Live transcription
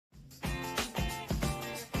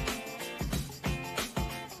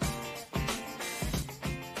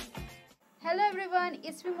everyone,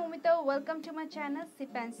 it's me Momita. Welcome to my channel Sip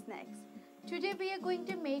and Snacks. Today we are going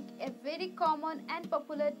to make a very common and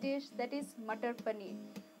popular dish, that is Matar Paneer.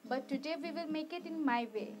 But today we will make it in my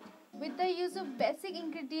way. With the use of basic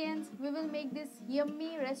ingredients, we will make this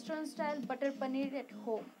yummy restaurant style butter paneer at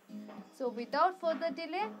home. So without further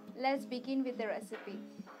delay, let's begin with the recipe.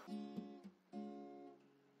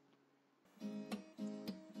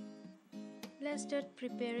 Let's start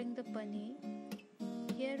preparing the paneer.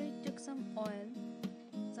 Here we took some oil,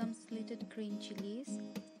 some slitted green chilies,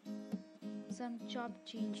 some chopped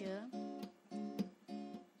ginger.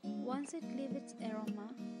 Once it leaves its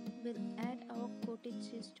aroma, we'll add our cottage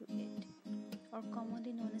cheese to it, or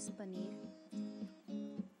commonly known as paneer.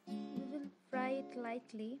 We will fry it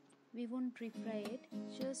lightly. We won't refry it,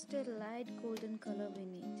 just a light golden color we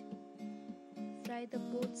need. Fry the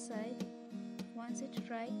both sides. Once it's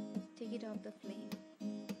fried, take it off the flame.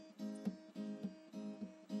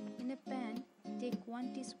 In a pan, take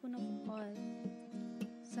 1 teaspoon of oil,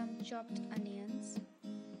 some chopped onions,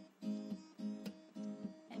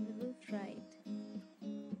 and we will fry it.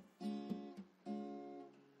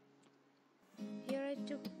 Here I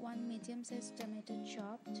took 1 medium-sized tomato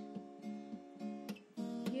chopped.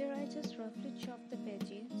 Here I just roughly chopped the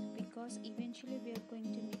veggies because eventually we are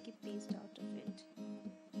going to make a paste out of it.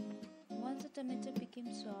 Once the tomato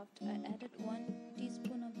became soft, I added 1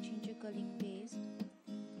 teaspoon of ginger garlic paste,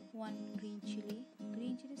 1 green chili.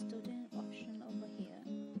 Green chili is totally optional over here.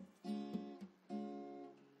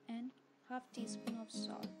 And half teaspoon of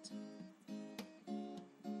salt.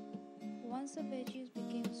 Once the veggies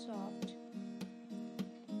became soft,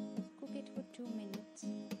 cook it for 2 minutes.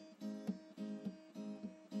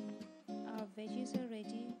 Our veggies are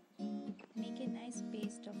ready. Make a nice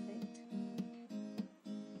paste of it.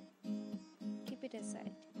 Keep it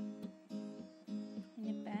aside. In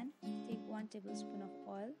a pan, take 1 tablespoon of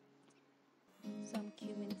oil, some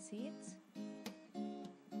cumin seeds.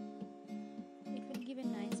 It will give a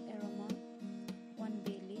nice aroma, 1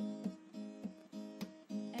 bay leaf,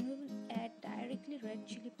 and we will add directly red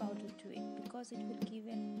chilli powder to it because it will give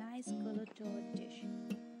a nice color to our dish.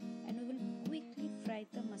 And we will quickly fry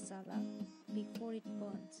the masala before it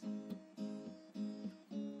burns.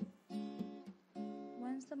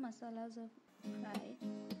 Once the masalas are fried,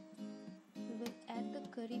 we will add the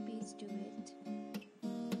curry base to it.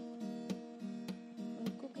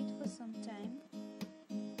 We'll cook it for some time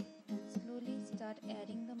and slowly start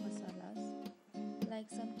adding the masalas like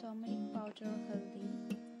some turmeric powder or haldi,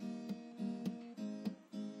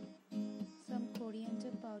 some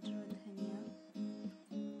coriander powder or dhania,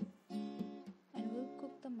 and we'll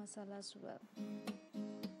cook the masalas well.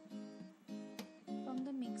 From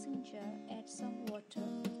the mixing jar, add some water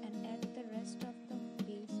and add the rest of the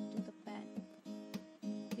base to the pan.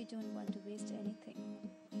 We don't want to waste anything.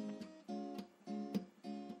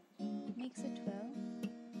 Mix it well.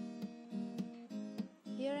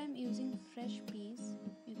 Here I am using fresh peas.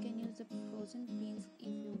 You can use the frozen peas if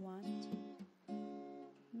you want.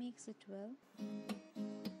 Mix it well.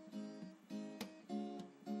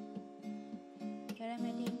 Here I am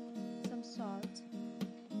adding some salt.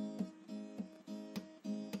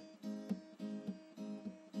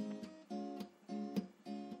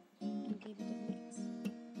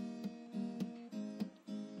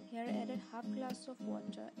 Here I added half glass of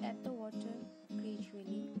water. Add the water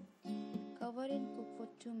gradually. Cover and cook for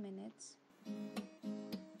 2 minutes.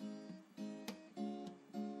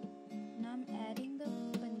 Now I'm adding the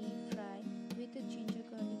paneer fry with the ginger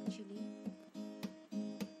garlic chili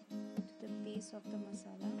to the base of the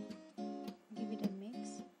masala. Give it a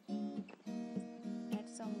mix. Add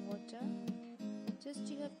some water. Just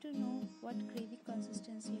you have to know what gravy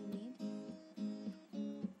consistency you need.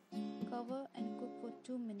 Cover and cook for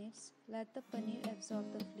 2 minutes. Let the paneer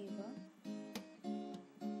absorb the flavor.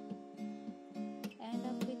 End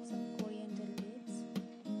up with some coriander leaves,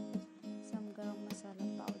 some garam masala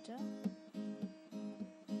powder.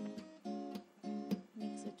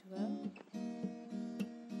 Mix it well.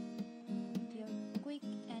 Your quick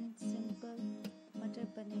and simple Matar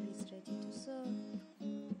Paneer is ready to serve.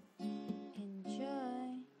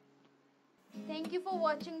 Enjoy! Thank you for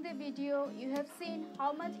watching the video. You have seen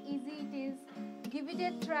how much easy it is. Give it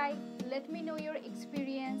a try. Let me know your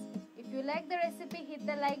experience. If you like the recipe, hit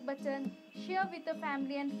the like button, share with your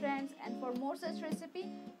family and friends, and for more such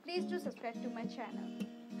recipe, please do subscribe to my channel.